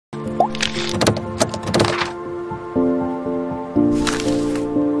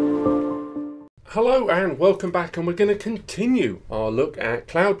Hello and welcome back, and we're going to continue our look at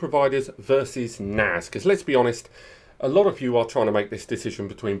cloud providers versus NAS, because let's be honest, a lot of you are trying to make this decision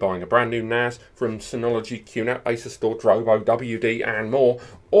between buying a brand new NAS from Synology, QNAP, Asus Store, Drovo, WD and more,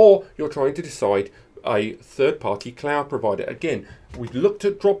 or you're trying to decide a third-party cloud provider. Again, we've looked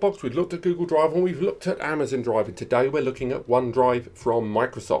at Dropbox, we've looked at Google Drive, and we've looked at Amazon Drive, and today we're looking at OneDrive from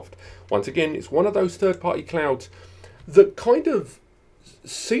Microsoft. Once again, it's one of those third-party clouds that kind of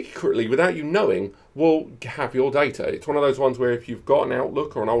secretly, without you knowing, will have your data. It's one of those ones where if you've got an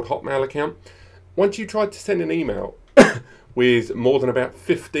Outlook or an old Hotmail account, once you tried to send an email with more than about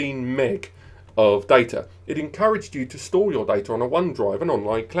 15 meg of data, it encouraged you to store your data on a OneDrive, an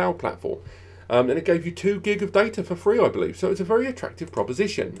online cloud platform. And it gave you 2 gig of data for free, I believe. So it's a very attractive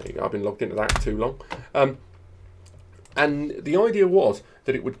proposition. I've been logged into that too long. And the idea was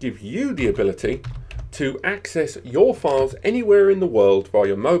that it would give you the ability to access your files anywhere in the world via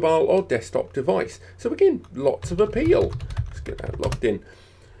your mobile or desktop device. So again, lots of appeal. Let's get that logged in.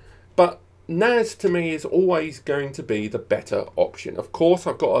 But NAS to me is always going to be the better option. Of course,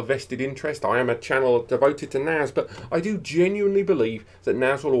 I've got a vested interest. I am a channel devoted to NAS, but I do genuinely believe that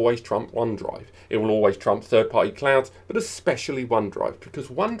NAS will always trump OneDrive. It will always trump third-party clouds, but especially OneDrive, because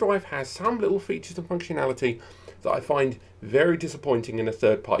OneDrive has some little features and functionality that I find very disappointing in a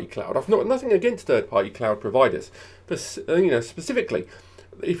third-party cloud. I've got nothing against third-party cloud providers, but specifically,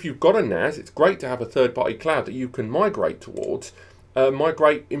 if you've got a NAS, it's great to have a third-party cloud that you can migrate towards,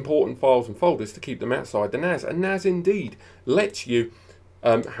 migrate important files and folders to keep them outside the NAS. And NAS indeed lets you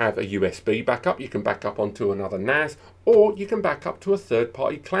have a USB backup. You can back up onto another NAS, or you can back up to a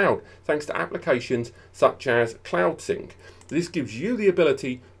third-party cloud, thanks to applications such as CloudSync. This gives you the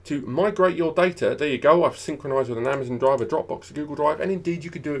ability to migrate your data. There you go, I've synchronized with an Amazon Drive, a Dropbox, a Google Drive, and indeed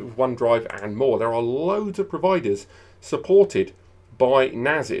you could do it with OneDrive and more. There are loads of providers supported by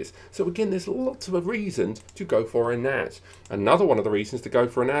NASes. So again, there's lots of reasons to go for a NAS. Another one of the reasons to go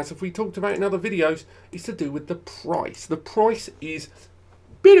for a NAS, if we talked about in other videos, is to do with the price. The price is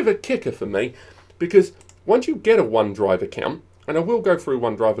a bit of a kicker for me, because once you get a OneDrive account, and I will go through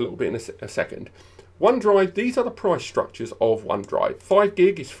OneDrive a little bit in a second, OneDrive, these are the price structures of OneDrive. 5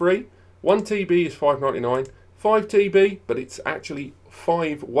 gig is free, 1 TB is $5.99, 5 TB, but it's actually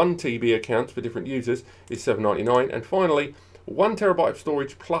 5 1 TB accounts for different users, is $7.99, and finally, 1 terabyte of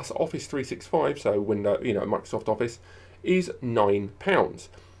storage plus Office 365, so Windows, Microsoft Office, is £9.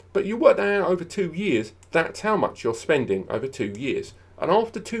 But you work that out over 2 years, that's how much you're spending over 2 years. And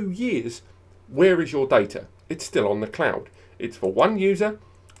after 2 years, where is your data? It's still on the cloud. It's for one user,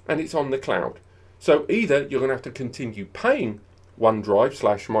 and it's on the cloud. So either you're going to have to continue paying OneDrive /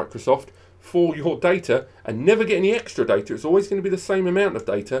 Microsoft for your data and never get any extra data, it's always going to be the same amount of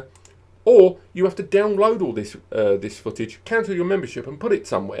data, or you have to download all this footage, cancel your membership and put it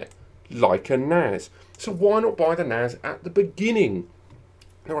somewhere, like a NAS. So why not buy the NAS at the beginning?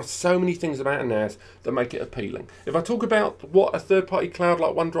 There are so many things about a NAS that make it appealing. If I talk about what a third-party cloud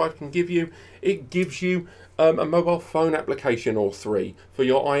like OneDrive can give you, it gives you a mobile phone application or 3 for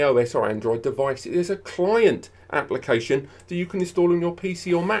your iOS or Android device. It is a client application that you can install on your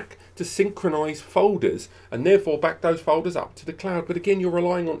PC or Mac to synchronize folders and therefore back those folders up to the cloud. But again, you're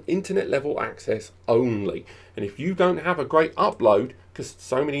relying on internet level access only. And if you don't have a great upload, because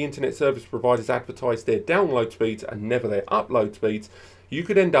so many internet service providers advertise their download speeds and never their upload speeds, you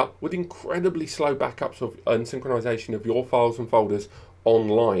could end up with incredibly slow backups and synchronization of your files and folders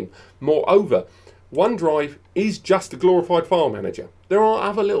online. Moreover, OneDrive is just a glorified file manager. There are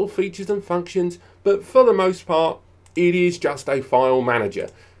other little features and functions, but for the most part, it is just a file manager.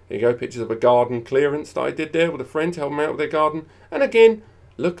 There you go, pictures of a garden clearance that I did there with a friend to help them out with their garden. And again,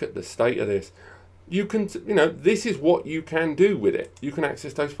 look at the state of this. You can, this is what you can do with it. You can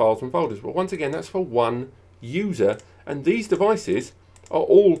access those files and folders, but once again, that's for one user. And these devices are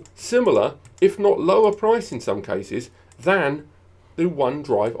all similar, if not lower price in some cases, than the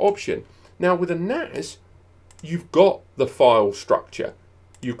OneDrive option. Now with a NAS, you've got the file structure.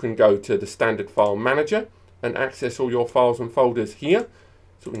 You can go to the standard file manager and access all your files and folders here.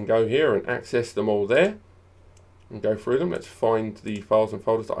 So we can go here and access them all there and go through them. Let's find the files and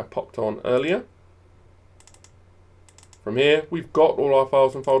folders that I popped on earlier. From here, we've got all our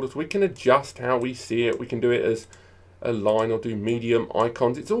files and folders. We can adjust how we see it. We can do it as a line or do medium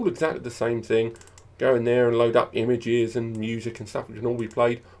icons. It's all exactly the same thing. Go in there and load up images and music and stuff which can all be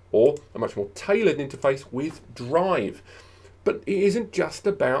played, or a much more tailored interface with Drive. But it isn't just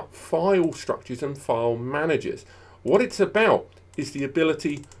about file structures and file managers. What it's about is the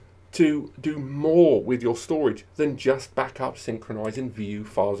ability to do more with your storage than just backup, synchronize and view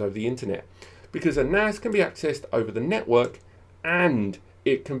files over the internet. Because a NAS can be accessed over the network and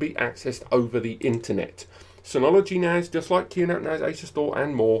it can be accessed over the internet. Synology NAS, just like QNAP NAS, Acer Store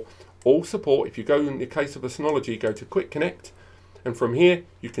and more, all support, if you go in the case of a Synology, go to Quick Connect, and from here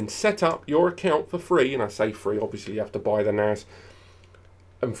you can set up your account for free, and I say free, obviously you have to buy the NAS.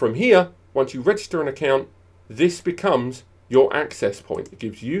 And from here, once you register an account, this becomes your access point. It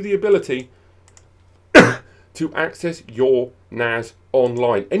gives you the ability to access your NAS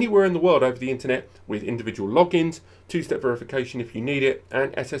online, anywhere in the world over the internet, with individual logins, two-step verification if you need it,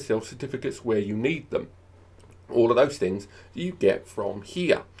 and SSL certificates where you need them. All of those things you get from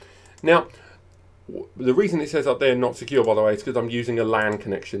here. Now, the reason it says up there not secure, by the way, is because I'm using a LAN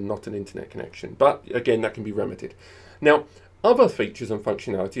connection, not an internet connection. But again, that can be remedied. Now, other features and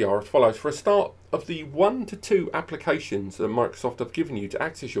functionality are as follows. For a start, of the 1 to 2 applications that Microsoft have given you to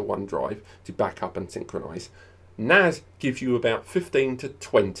access your OneDrive to backup and synchronize, NAS gives you about 15 to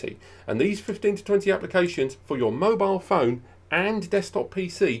 20. And these 15 to 20 applications for your mobile phone and desktop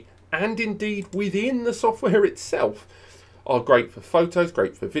PC, and indeed within the software itself, are great for photos,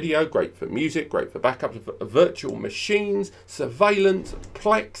 great for video, great for music, great for backups of virtual machines, surveillance,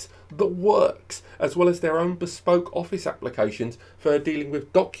 Plex, the works, as well as their own bespoke office applications for dealing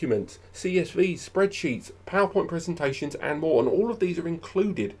with documents, CSVs, spreadsheets, PowerPoint presentations and more. And all of these are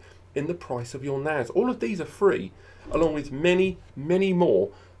included in the price of your NAS. All of these are free, along with many, many more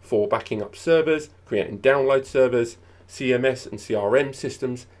for backing up servers, creating download servers, CMS and CRM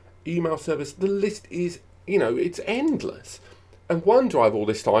systems, email servers. The list is, it's endless. And OneDrive all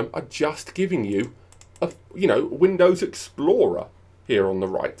this time are just giving you a, Windows Explorer here on the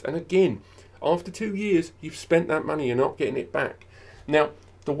right. And again, after 2 years, you've spent that money, you're not getting it back. Now,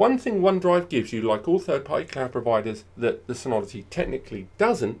 the one thing OneDrive gives you, like all third-party cloud providers, that the Synology technically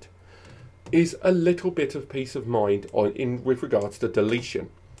doesn't, is a little bit of peace of mind with regards to deletion.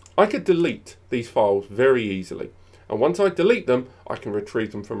 I could delete these files very easily. And once I delete them, I can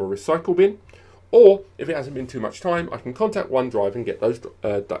retrieve them from a recycle bin. Or, if it hasn't been too much time, I can contact OneDrive and get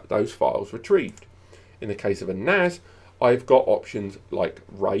those files retrieved. In the case of a NAS, I've got options like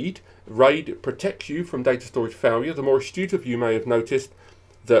RAID. RAID protects you from data storage failure. The more astute of you may have noticed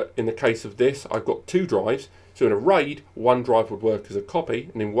that in the case of this, I've got 2 drives. So in a RAID, one drive would work as a copy,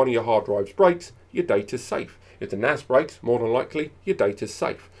 and if one of your hard drives breaks, your data's safe. If the NAS breaks, more than likely, your data's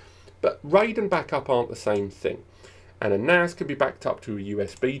safe. But RAID and backup aren't the same thing. And a NAS can be backed up to a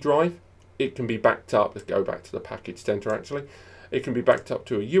USB drive. It can be backed up, let's go back to the package center actually. It can be backed up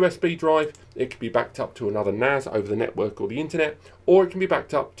to a USB drive. It can be backed up to another NAS over the network or the internet, or it can be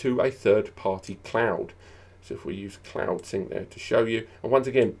backed up to a third-party cloud. So if we use Cloud Sync there to show you, and once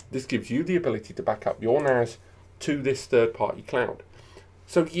again, this gives you the ability to back up your NAS to this third-party cloud.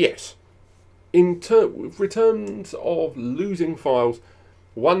 So yes, in terms of losing files,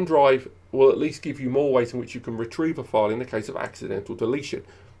 OneDrive will at least give you more ways in which you can retrieve a file in the case of accidental deletion.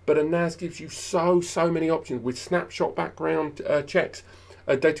 But a NAS gives you so many options with snapshot background checks,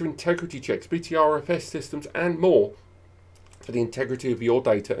 data integrity checks, BTRFS systems and more for the integrity of your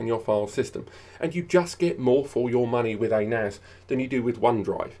data and your file system. And you just get more for your money with a NAS than you do with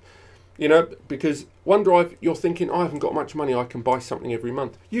OneDrive. Because OneDrive, you're thinking, I haven't got much money, I can buy something every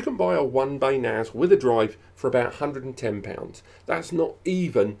month. You can buy a 1-bay NAS with a drive for about £110. That's not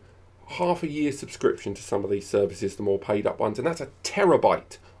even half a year's subscription to some of these services, the more paid up ones, and that's a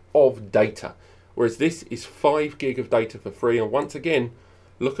terabyte of data. Whereas this is 5 gig of data for free, and once again,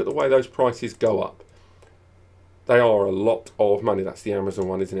 look at the way those prices go up. They are a lot of money. That's the Amazon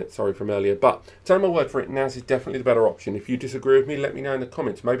one, isn't it? Sorry from earlier. But take my word for it, NAS is definitely the better option. If you disagree with me, let me know in the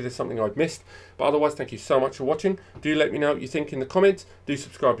comments. Maybe there's something I've missed. But otherwise, thank you so much for watching. Do let me know what you think in the comments. Do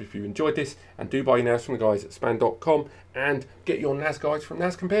subscribe if you enjoyed this. And do buy your NAS from the guys at span.com. And get your NAS guides from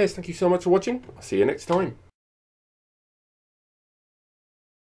NAS Compares. Thank you so much for watching. I'll see you next time.